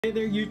Hey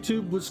there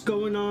YouTube, what's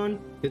going on?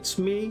 It's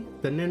me,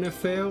 the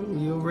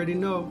NFL, you already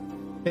know.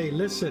 Hey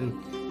listen,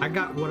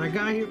 what I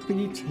got here for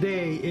you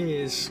today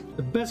is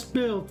the best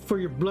build for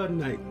your Blood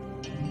Knight.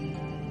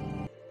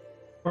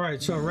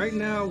 Alright, so right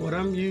now what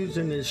I'm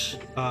using is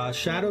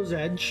Shadow's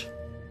Edge,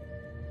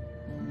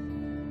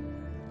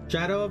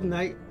 Shroud of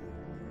Night,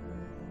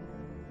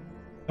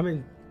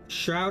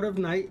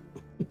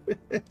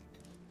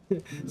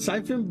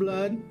 Siphon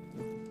Blood,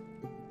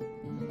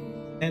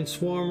 and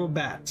Swarm of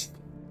Bats.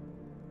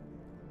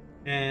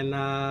 And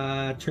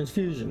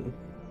Transfusion.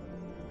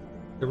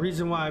 The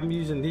reason why I'm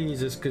using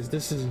these is because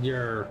this is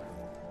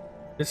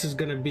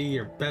gonna be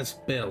your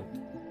best build.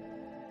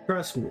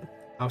 Trust me,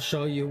 I'll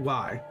show you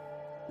why.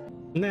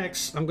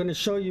 Next, I'm gonna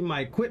show you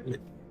my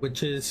equipment,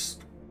 which is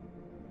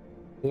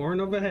Horns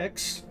of the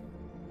Hex,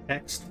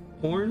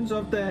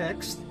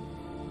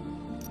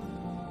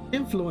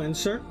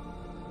 Influencer,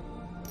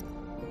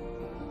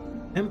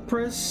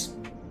 Empress,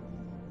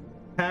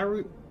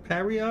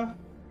 Paria,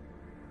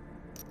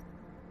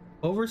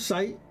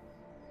 Oversight,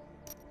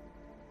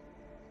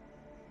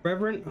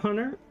 Reverend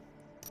Hunter,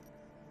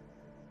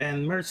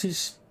 and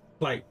Mercy's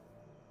Flight.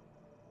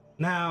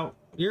 Now,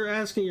 you're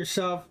asking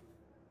yourself,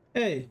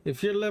 hey,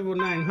 if you're level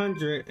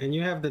 900 and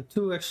you have the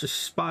 2 extra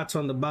spots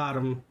on the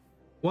bottom,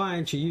 why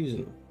aren't you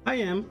using them? I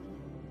am.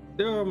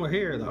 They're over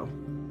here though.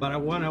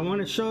 But what I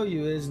want to show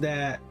you is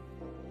that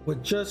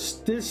with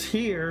just this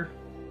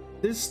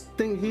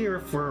thing here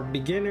for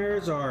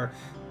beginners, or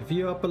if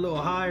you're up a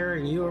little higher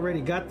and you already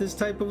got this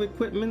type of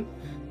equipment,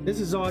 this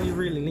is all you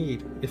really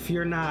need. If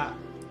you don't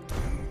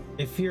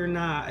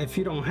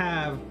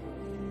have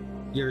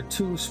your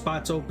 2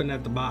 spots open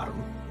at the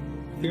bottom,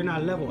 if you're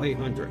not level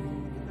 800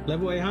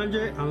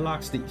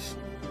 unlocks these.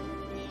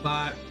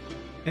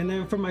 And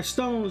then for my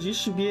stones, you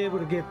should be able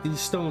to get these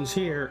stones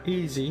here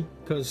easy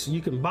because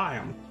you can buy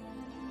them.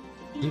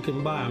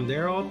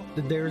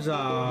 There's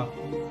I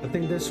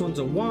think this one's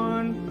a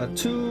 1, a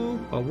 2,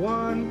 a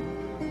 1,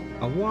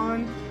 a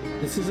 1.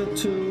 This is a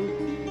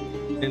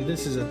 2, and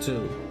this is a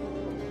 2.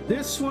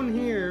 This one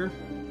here,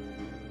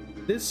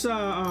 this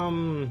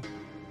stone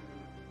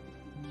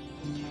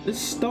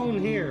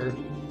here,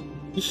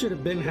 you should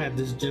have been had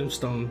this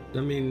gemstone.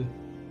 I mean,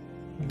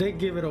 they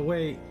give it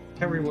away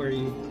everywhere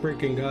you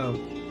freaking go,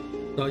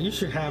 so you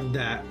should have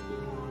that.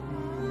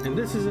 And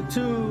this is a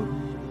 2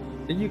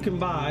 that you can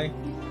buy.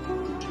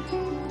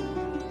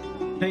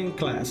 Pain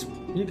clasp,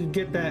 you could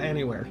get that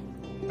anywhere.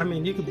 I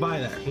mean, you could buy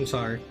that, I'm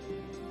sorry.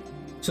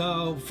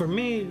 So for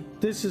me,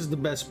 this is the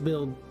best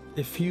build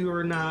if you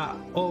are not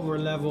over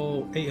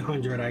level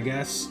 800, I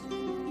guess.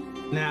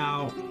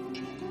 Now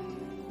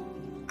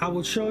I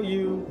will show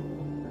you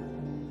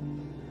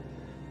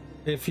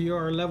if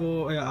you're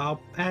level,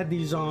 I'll add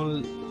these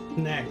on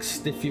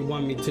next if you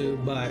want me to,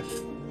 but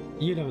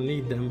you don't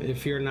need them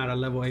if you're not a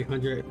level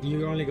 800.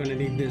 You're only going to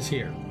need this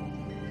here.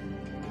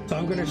 So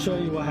I'm going to show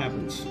you what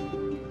happens.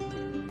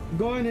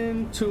 Going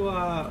into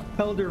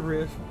Elder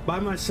Rift by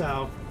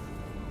myself,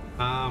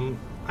 I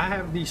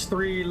have these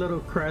 3 little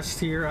crests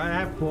here. I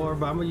have 4,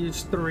 but I'm gonna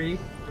use 3,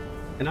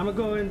 and I'm gonna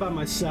go in by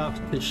myself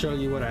to show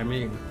you what I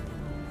mean.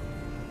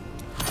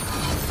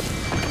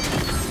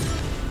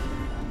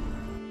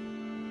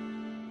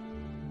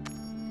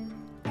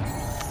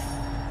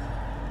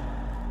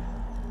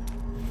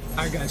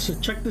 Alright guys, so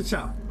check this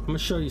out. I'm gonna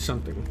show you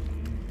something.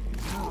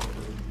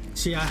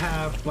 See, I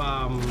have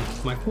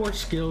my 4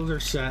 skills are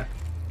set.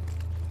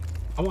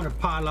 I want to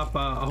pile up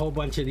a whole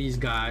bunch of these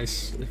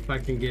guys if I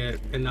can get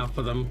enough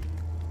of them.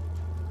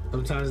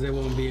 Sometimes they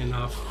won't be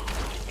enough.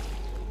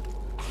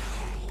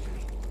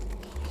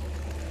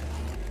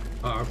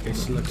 Oh, okay,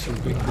 so look, some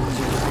big ones.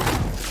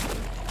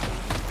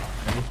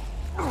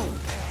 Okay.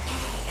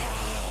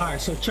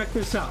 Alright, so check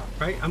this out,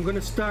 right? I'm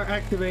gonna start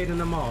activating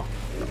them all.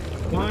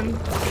 1, 2, 3,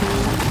 2,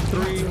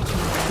 3, 4.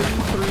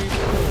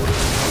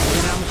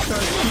 And I'm gonna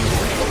start shooting.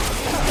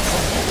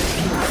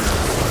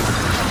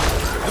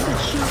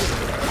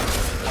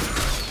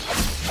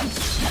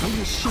 I'm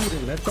just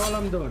shooting. That's all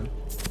I'm doing.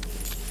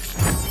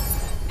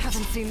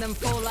 Haven't seen them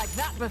fall like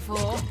that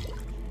before.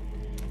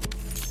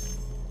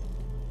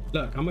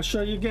 Look, I'm gonna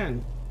show you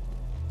again.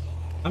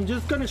 I'm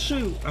just gonna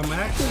shoot. I'm gonna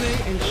activate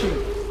and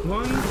shoot.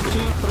 1, 2,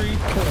 3,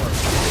 4.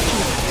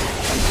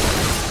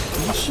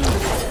 I'm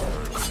shooting.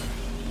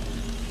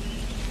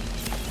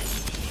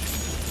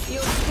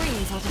 Your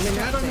screens are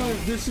distracting. I don't know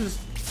if this is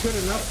good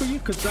enough for you,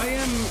 because I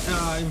am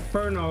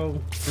Inferno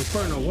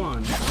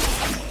 1.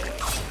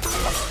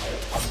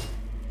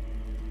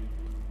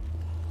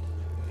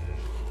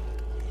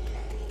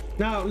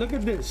 Now look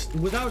at this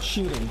without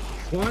shooting.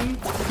 1, 2, 3,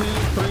 4.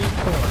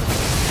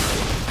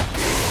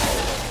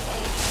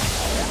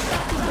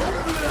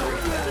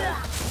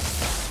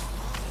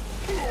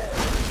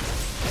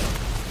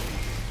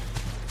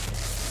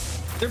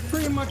 They're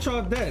pretty much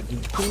all dead.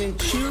 I mean,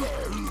 shoot,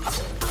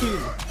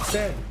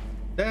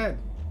 dead.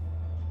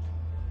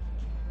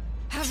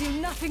 Have you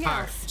nothing else?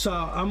 All right, so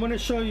I'm gonna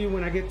show you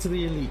when I get to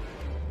the elite.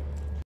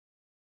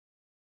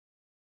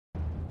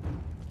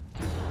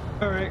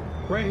 All right,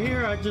 right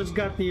here, I just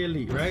got the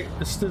elite, right?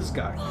 It's this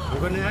guy. I'm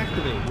going to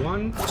activate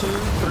 1, 2, 3, 4.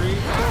 And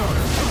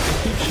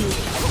keep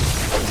shooting.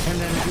 And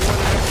then if you want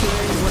to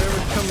activate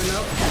whatever's coming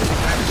up,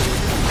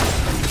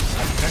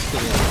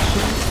 activate it.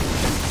 Shoot.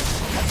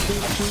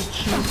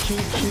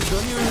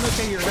 Don't even look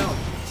at your health.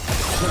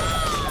 Look,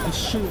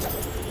 just shoot.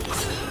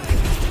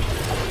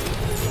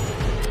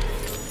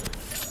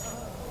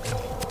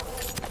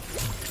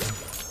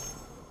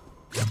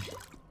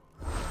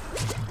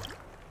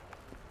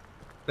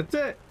 That's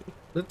it.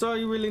 That's all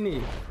you really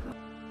need.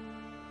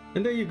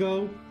 And there you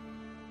go.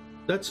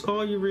 That's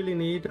all you really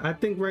need. I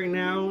think right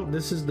now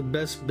this is the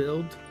best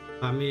build.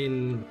 I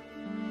mean,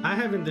 I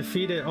haven't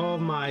defeated all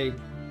my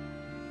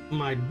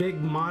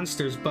big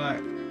monsters,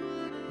 but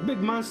big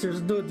monsters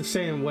do it the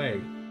same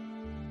way.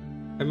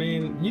 I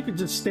mean, you could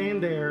just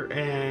stand there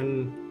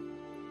and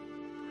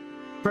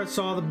press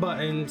all the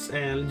buttons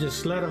and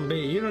just let them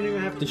be. You don't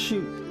even have to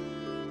shoot.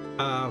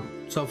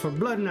 So for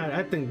Blood Knight,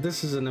 I think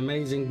this is an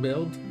amazing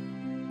build.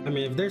 I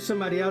mean, if there's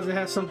somebody else that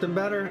has something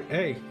better,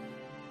 hey,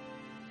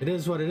 it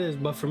is what it is.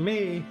 But for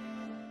me,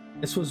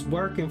 this was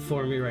working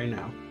for me right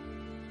now.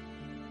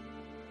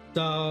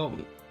 So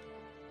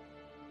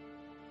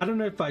I don't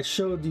know if I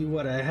showed you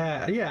what I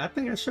had. Yeah, I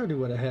think I showed you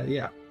what I had.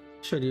 Yeah,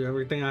 showed you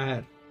everything I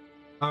had.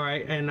 All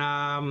right,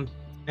 and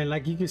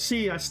like you can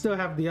see, I still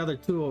have the other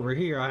two over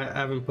here. I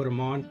haven't put them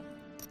on.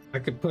 I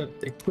could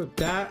equip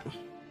that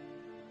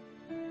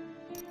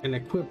and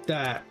equip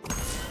that.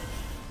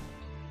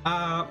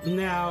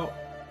 Now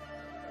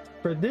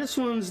for this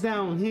one's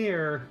down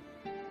here,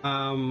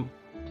 I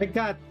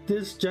got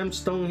this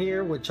gemstone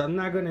here, which I'm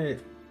not gonna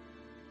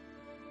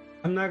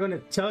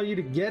tell you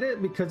to get it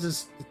because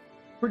it's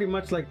pretty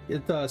much like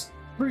it's a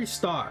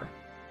 3-star,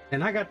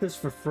 and I got this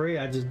for free.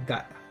 I just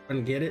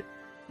couldn't get it,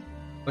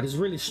 but it's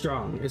really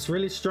strong. It's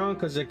really strong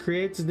because it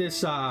creates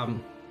this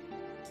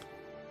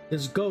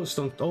this ghost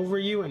over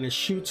you, and it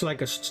shoots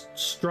like a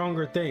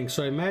stronger thing.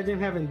 So imagine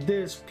having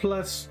this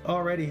plus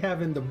already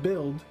having the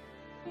build.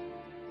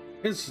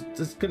 It's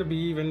gonna be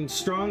even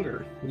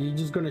stronger. You're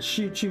just gonna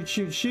shoot,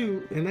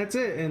 and that's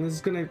it. And it's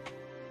gonna,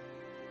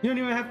 you don't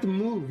even have to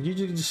move. You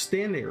just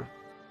stand there.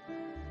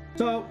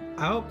 So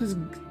I hope this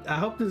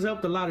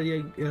helped a lot of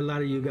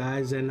you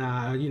guys, and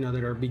you know,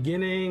 that are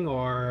beginning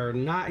or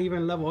not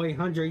even level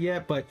 800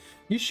 yet, but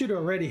you should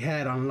already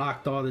had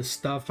unlocked all this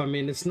stuff. I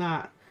mean, it's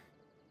not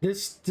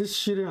this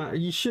should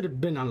you should have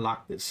been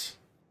unlocked this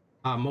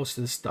most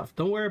of this stuff.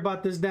 Don't worry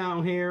about this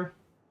down here.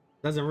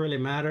 Doesn't really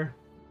matter.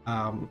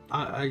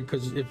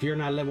 Because if you're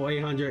not level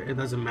 800, it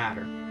doesn't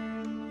matter.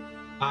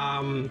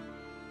 I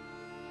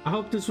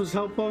hope this was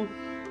helpful.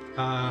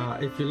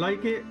 If you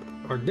like it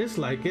or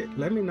dislike it,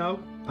 let me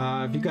know.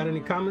 If you got any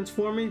comments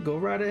for me, go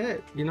right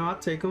ahead. You know, I'll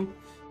take them.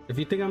 If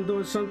you think I'm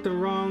doing something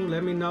wrong,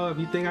 let me know. If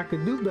you think I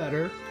could do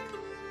better,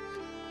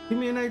 give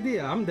me an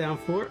idea. I'm down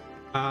for it.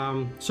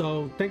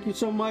 So thank you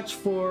so much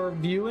for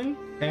viewing,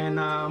 and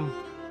I'll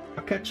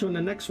catch you in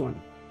the next one.